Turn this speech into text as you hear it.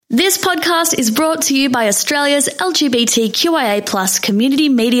This podcast is brought to you by Australia's LGBTQIA+ community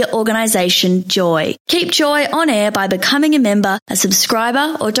media organisation, Joy. Keep Joy on air by becoming a member, a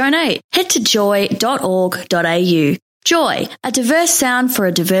subscriber or donate. Head to joy.org.au. Joy, a diverse sound for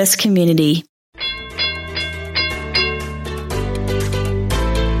a diverse community.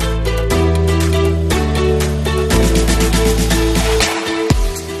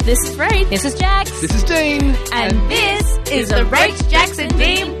 This is Free. This is Jax. This is Dean. And this is the Rach, Jax and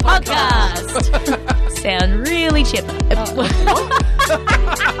Dean podcast. Sound really chipper.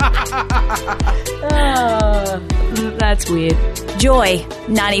 Oh, that's weird. Joy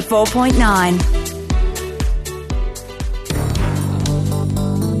 94.9.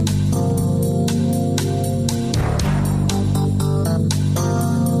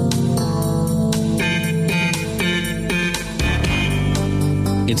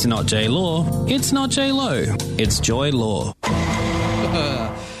 It's not J-Law, it's not J-Lo, it's Joy Law.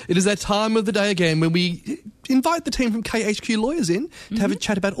 It is that time of the day again when we invite the team from KHQ Lawyers in to have a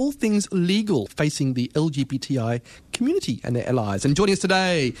chat about all things legal facing the LGBTI community and their allies. And joining us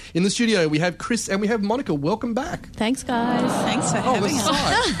today in the studio, we have Chris and we have Monica. Welcome back. Thanks, guys. Thanks for having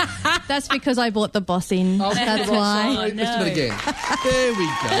us. That's because I brought the boss in. That's why. Let's do it again. There we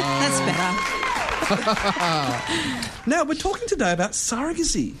go. That's better. Now, we're talking today about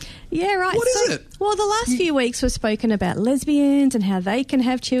surrogacy. Yeah, right. What is it? Well, the last few weeks we've spoken about lesbians and how they can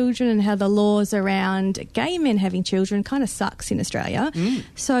have children and how the laws around gay men having children kind of sucks in Australia.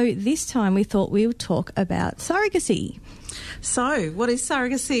 So this time we thought we would talk about surrogacy. So, what is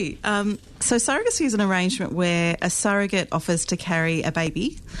surrogacy? So surrogacy is an arrangement where a surrogate offers to carry a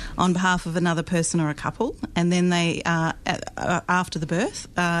baby on behalf of another person or a couple, and then they, after the birth,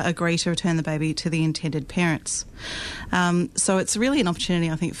 agree to return the baby to the intended parents. So it's really an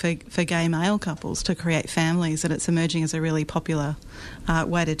opportunity, I think, for gay male couples to create families, and it's emerging as a really popular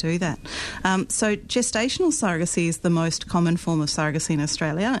way to do that. So gestational surrogacy is the most common form of surrogacy in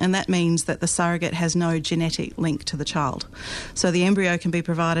Australia, and that means that the surrogate has no genetic link to the child. So the embryo can be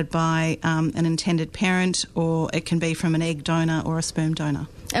provided by an intended parent, or it can be from an egg donor or a sperm donor.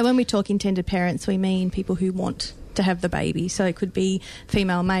 And when we talk intended parents, we mean people who want to have the baby. So it could be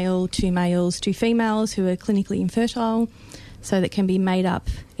female, male, two males, two females who are clinically infertile. So that can be made up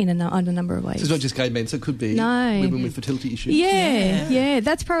in a number of ways. So it's not just gay men, so it could be women with fertility issues. Yeah.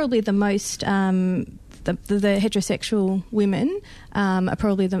 That's probably the most... The heterosexual women are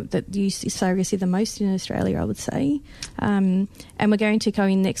probably that use surrogacy the most in Australia, I would say. And we're going to go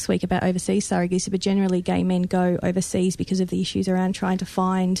in next week about overseas surrogacy, but generally gay men go overseas because of the issues around trying to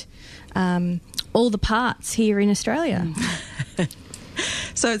find all the parts here in Australia.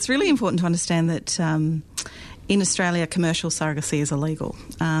 So it's really important to understand that in Australia, commercial surrogacy is illegal,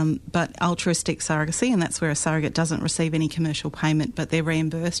 but altruistic surrogacy, and that's where a surrogate doesn't receive any commercial payment but they're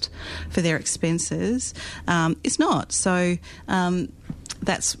reimbursed for their expenses, is not. So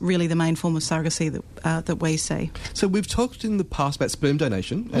that's really the main form of surrogacy that we see. So we've talked in the past about sperm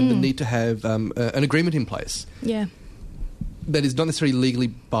donation and the need to have an agreement in place. Yeah. That is not necessarily legally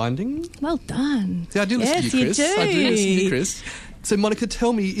binding. Well done. See, I do listen to you, Chris. You do. I do listen to you, Chris. So, Monica,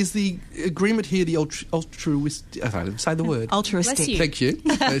 tell me, is the agreement here the altruistic... say the word. Altruistic. Thank you.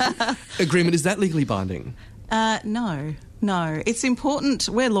 Agreement, is that legally binding? No. It's important.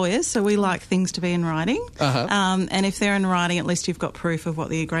 We're lawyers, so we like things to be in writing. And if they're in writing, at least you've got proof of what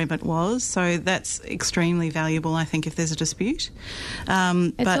the agreement was. So that's extremely valuable, I think, if there's a dispute.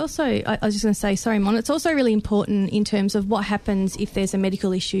 It's also, I was just going to say, sorry, Mon, it's also really important in terms of what happens if there's a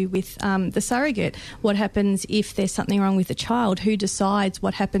medical issue with the surrogate. What happens if there's something wrong with the child? Who decides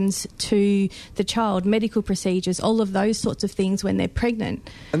what happens to the child? Medical procedures, all of those sorts of things when they're pregnant.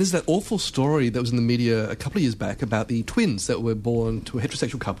 And there's that awful story that was in the media a couple of years back about the twins that were born to a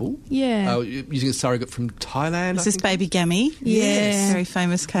heterosexual couple. Yeah. Using a surrogate from Thailand. Is this baby Gammy? Yeah. Very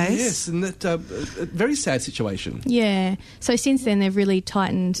famous case. Yes, and that a very sad situation. Yeah. So since then they've really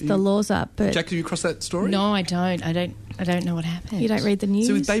tightened the laws up. But Jack, have you crossed that story? No, I don't. I don't know what happened. You don't read the news?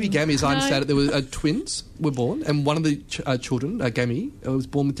 So with baby Gammy, as I understand it, there were twins were born, and one of the children, Gammy, was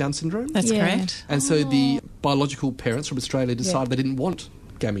born with Down syndrome. That's correct. And so the biological parents from Australia decided they didn't want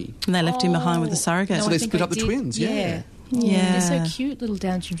Gammy. And they left him behind with the surrogate. So they split up the twins, Yeah. Yeah. They're so cute, little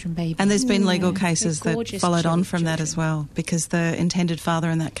Down syndrome babies. And there's been legal cases that gorgeous followed on from children. that as well, because the intended father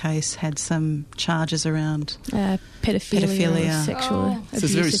in that case had some charges around pedophilia, sexual abuse So it's a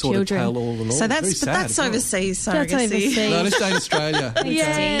very of sort children. of tale all in all. So Very that's sad as well. overseas surrogacy. That's overseas. No, let's stay in Australia.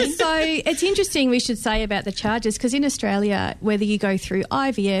 Yeah, so it's interesting we should say about the charges, because in Australia, whether you go through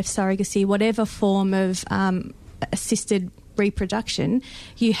IVF, surrogacy, whatever form of assisted reproduction,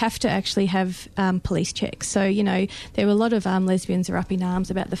 you have to actually have police checks. So, you know, there were a lot of lesbians are up in arms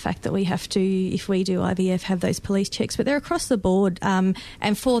about the fact that we have to, if we do IVF, have those police checks. But they're across the board, and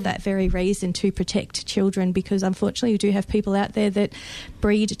for that very reason, to protect children, because unfortunately you do have people out there that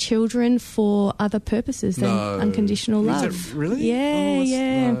breed children for other purposes than unconditional love. Is it really?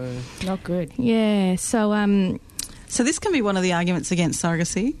 Yeah, No. Not good. Yeah, so... So this can be one of the arguments against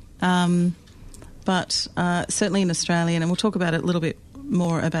surrogacy, but certainly in Australia, and we'll talk about it a little bit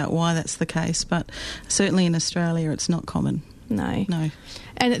more about why that's the case, but certainly in Australia it's not common. No. No.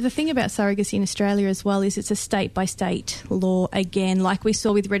 And the thing about surrogacy in Australia as well is it's a state-by-state law again, like we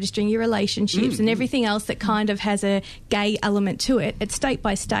saw with registering your relationships and everything else that kind of has a gay element to it. It's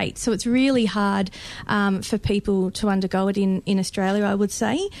state-by-state, so it's really hard for people to undergo it in Australia, I would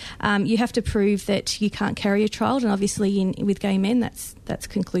say. You have to prove that you can't carry a child, and obviously with gay men that's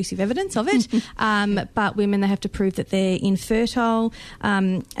conclusive evidence of it. But women, they have to prove that they're infertile.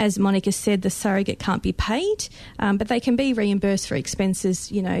 As Monica said, the surrogate can't be paid, but they can be reimbursed for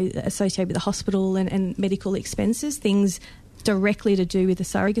expenses, you know, associated with the hospital and medical expenses, things directly to do with the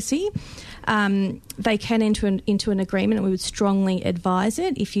surrogacy. They can enter into an agreement, and we would strongly advise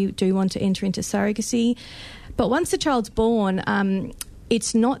it if you do want to enter into surrogacy. But once the child's born,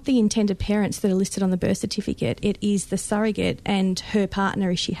 it's not the intended parents that are listed on the birth certificate. It is the surrogate and her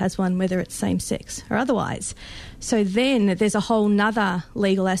partner, if she has one, whether it's same sex or otherwise. So then there's a whole nother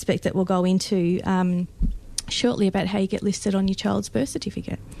legal aspect that we'll go into shortly about how you get listed on your child's birth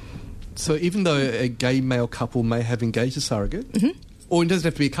certificate. So even though a gay male couple may have engaged a surrogate, or it doesn't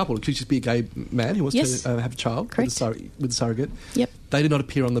have to be a couple, it could just be a gay man who wants to have a child with a surrogate, they do not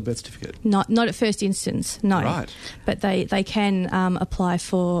appear on the birth certificate? Not at first instance, no. Right. But they can apply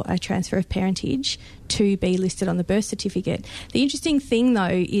for a transfer of parentage to be listed on the birth certificate. The interesting thing,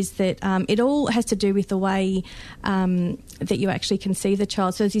 though, is that it all has to do with the way that you actually conceive the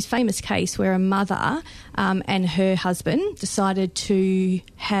child. So there's this famous case where a mother and her husband decided to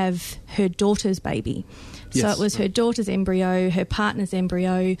have her daughter's baby. So it was her daughter's embryo, her partner's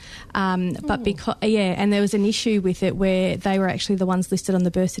embryo, but and there was an issue with it where they were actually the ones listed on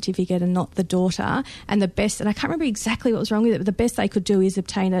the birth certificate and not the daughter. And I can't remember exactly what was wrong with it, but the best they could do is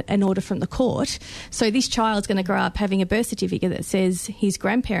obtain an order from the court. So this child's going to grow up having a birth certificate that says his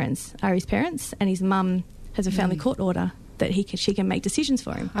grandparents are his parents and his mum has a family court order that she can make decisions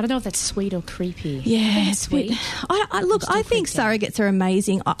for him. I don't know if that's sweet or creepy. Yeah, it's sweet. I think surrogates are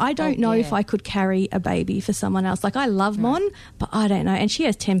amazing. I don't know if I could carry a baby for someone else. Like, I love Mon, but I don't know. And she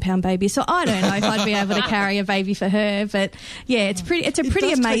has 10-pound babies, so I don't know if I'd be able to carry a baby for her. But yeah, it's a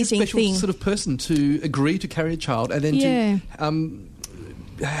pretty amazing take a special thing. Sort of person to agree to carry a child and then to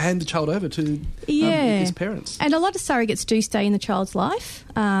hand the child over to his parents. And a lot of surrogates do stay in the child's life.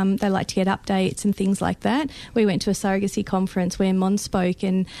 They like to get updates and things like that. We went to a surrogacy conference where Mon spoke,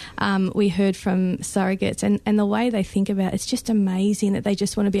 and we heard from surrogates and the way they think about it's just amazing that they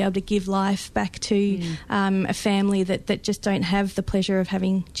just want to be able to give life back to a family that just don't have the pleasure of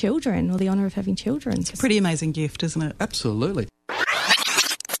having children or the honour of having children. It's a pretty amazing gift, isn't it? Absolutely.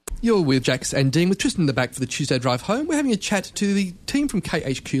 You're with Jax and Dean with Tristan in the back for the Tuesday drive home. We're having a chat to the team from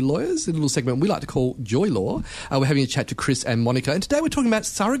KHQ Lawyers, a little segment we like to call Joy Law. We're having a chat to Chris and Monica, and today we're talking about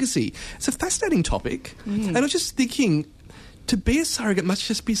surrogacy. It's a fascinating topic, and I was just thinking, to be a surrogate must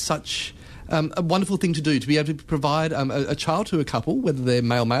just be such a wonderful thing to do, to be able to provide a child to a couple, whether they're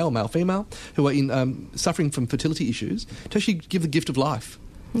male-male, male-female, who are suffering from fertility issues, to actually give the gift of life.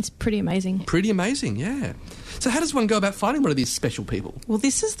 It's pretty amazing. Pretty amazing, yeah. So how does one go about finding one of these special people? Well,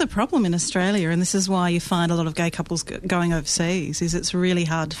 this is the problem in Australia, and this is why you find a lot of gay couples going overseas, is it's really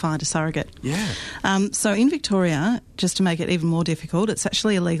hard to find a surrogate. Yeah. So in Victoria, just to make it even more difficult, it's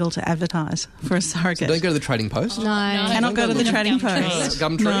actually illegal to advertise for a surrogate. So don't go to the Trading Post? No. Cannot go to the Trading Post.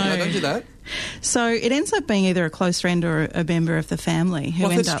 Gumtree, no, don't do that. So it ends up being either a close friend or a member of the family who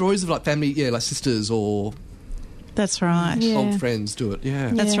I've end heard up... stories of like family, like sisters or... That's right. Old friends do it,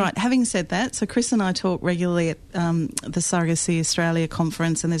 That's right. Having said that, so Chris and I talk regularly at the Surrogacy Australia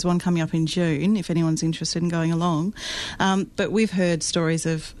conference, and there's one coming up in June if anyone's interested in going along. But we've heard stories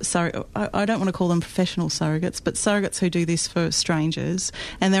of, I don't want to call them professional surrogates, but surrogates who do this for strangers,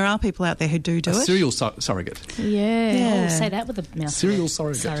 and there are people out there who do it. Serial surrogate. Yeah. Oh, say that with a mouthful. Serial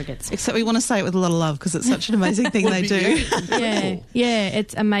surrogate. Surrogates. Except we want to say it with a lot of love because it's such an amazing thing they do. Yeah,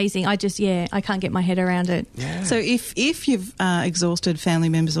 it's amazing. I can't get my head around it. Yeah. So if you've exhausted family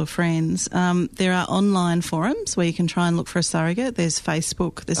members or friends, there are online forums where you can try and look for a surrogate. There's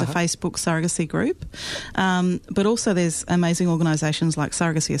Facebook. There's a Facebook surrogacy group. But also there's amazing organisations like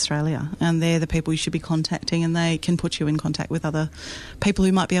Surrogacy Australia, and they're the people you should be contacting, and they can put you in contact with other people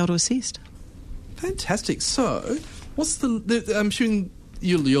who might be able to assist. Fantastic. So What's I'm assuming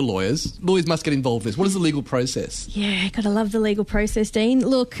you're lawyers. Lawyers must get involved in this. What is the legal process? Yeah, gotta love the legal process, Dean.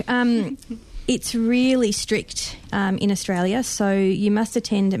 Look, it's really strict in Australia, so you must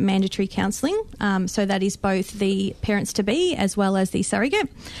attend mandatory counselling. So that is both the parents-to-be as well as the surrogate,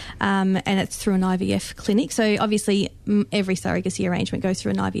 and it's through an IVF clinic. So obviously every surrogacy arrangement goes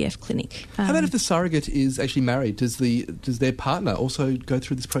through an IVF clinic. How about if the surrogate is actually married? Does their partner also go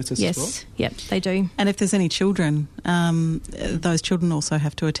through this process as well? Yes, yep, they do. And if there's any children, those children also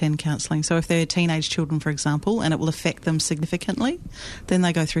have to attend counselling. So if they're teenage children, for example, and it will affect them significantly, then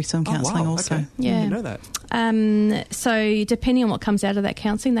they go through some counselling also. Okay. Yeah. I didn't know that. So depending on what comes out of that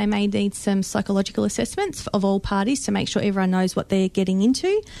counselling, they may need some psychological assessments of all parties to make sure everyone knows what they're getting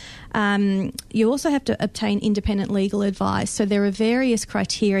into. You also have to obtain independent legal advice. So there are various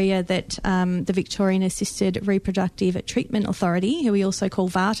criteria that the Victorian Assisted Reproductive Treatment Authority, who we also call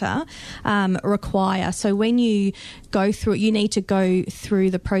VARTA, require. So when you go through it, you need to go through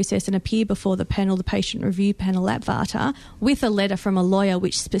the process and appear before the panel, the patient review panel at VARTA, with a letter from a lawyer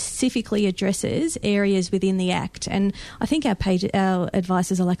which specifically addresses areas within the Act. And I think our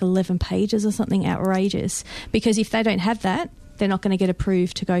advices are like 11 pages or something outrageous, because if they don't have that, they're not going to get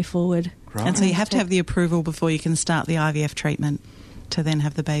approved to go forward. Right. And so you have to have the approval before you can start the IVF treatment to then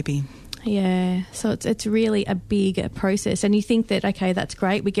have the baby. Yeah, so it's really a big process. And you think that, okay, that's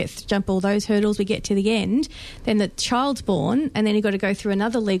great, we jump all those hurdles, we get to the end, then the child's born, and then you've got to go through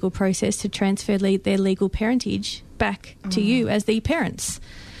another legal process to transfer their legal parentage back to you as the parents.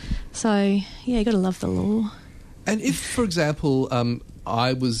 So, yeah, you've got to love the law. And if, for example,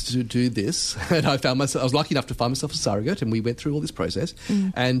 I was to do this and I was lucky enough to find myself a surrogate, and we went through all this process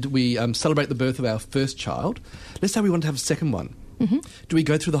and we celebrate the birth of our first child. Let's say we want to have a second one. Mm-hmm. Do we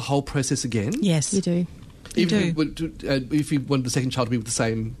go through the whole process again? Yes. You do. If you wanted the second child to be with the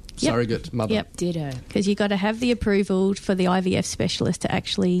same surrogate mother? Yep. Ditto. Because you've got to have the approval for the IVF specialist to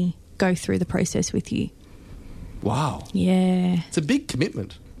actually go through the process with you. Wow. Yeah. It's a big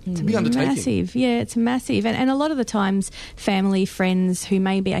commitment. It's a big undertaking. Massive, yeah, it's massive. And a lot of the times, family, friends who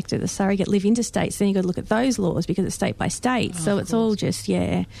may be acting as a surrogate live interstate, so then you've got to look at those laws because it's state by state. So it's all just,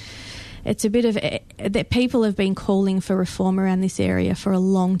 it's a bit of that people have been calling for reform around this area for a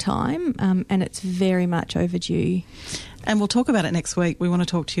long time, and it's very much overdue. And we'll talk about it next week. We want to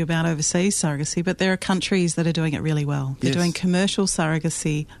talk to you about overseas surrogacy, but there are countries that are doing it really well. They're doing commercial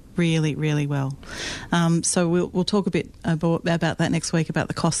surrogacy really, really well. So we'll talk a bit about that next week, about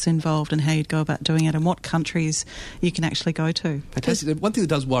the costs involved and how you'd go about doing it and what countries you can actually go to. Fantastic. One thing that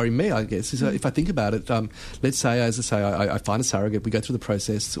does worry me, I guess, is if I think about it, let's say, as I say, I find a surrogate, we go through the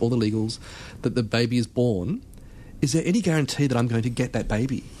process, all the legals, that the baby is born. Is there any guarantee that I'm going to get that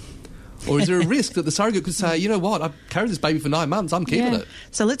baby? Or is there a risk that the surrogate could say, you know what, I've carried this baby for 9 months, I'm keeping it?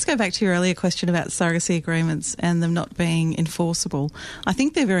 So let's go back to your earlier question about surrogacy agreements and them not being enforceable. I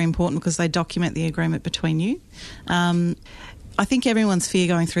think they're very important because they document the agreement between you. I think everyone's fear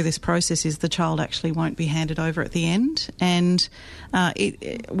going through this process is the child actually won't be handed over at the end, and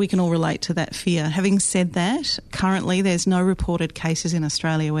we can all relate to that fear. Having said that, currently there's no reported cases in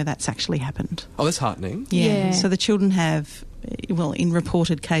Australia where that's actually happened. Oh, that's heartening. Yeah. So the children have, well, in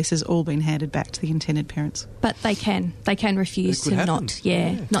reported cases, all been handed back to the intended parents. But they can refuse to not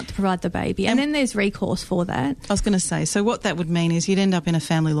to provide the baby, and then there's recourse for that. I was going to say, so what that would mean is you'd end up in a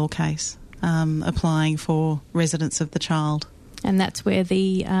family law case applying for residence of the child. And that's where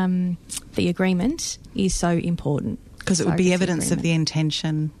the agreement is so important. Because it would be evidence of the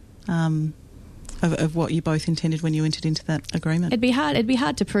intention of what you both intended when you entered into that agreement. It'd be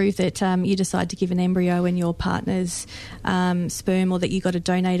hard to prove that you decide to give an embryo in your partner's sperm, or that you got a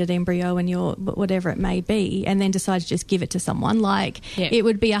donated embryo in your whatever it may be, and then decide to just give it to someone. It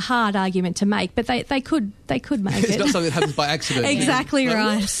would be a hard argument to make, but they could make it. It's not something that happens by accident. Exactly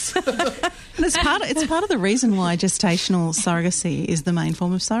right. And it's part of the reason why gestational surrogacy is the main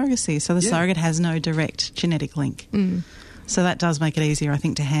form of surrogacy. So the surrogate has no direct genetic link. So that does make it easier, I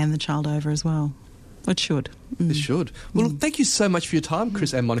think, to hand the child over as well. It should. It should. Well, thank you so much for your time,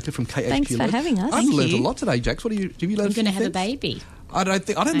 Chris and Monica from KHQ. Thanks for having us. I've learned a lot today, Jax. Have you learned? I'm going to have a baby. I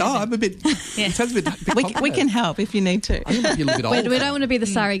don't know. I'm a bit. It sounds a bit we can help if you need to. I think you're a little bit old. We don't want to be the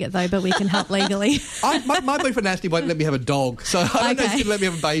surrogate though, but we can help legally. My boyfriend Ashley won't let me have a dog, so I don't know if he's going to let me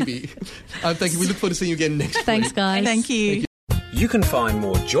have a baby. Thank you. We look forward to seeing you again next week. Thanks, guys. Thank you. You can find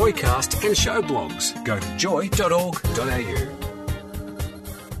more Joycast and show blogs. Go to joy.org.au.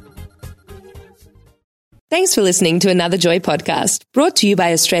 Thanks for listening to another Joy podcast, brought to you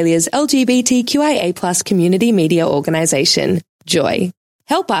by Australia's LGBTQIA+ community media organisation, Joy.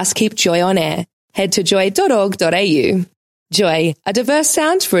 Help us keep Joy on air. Head to joy.org.au. Joy, a diverse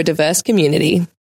sound for a diverse community.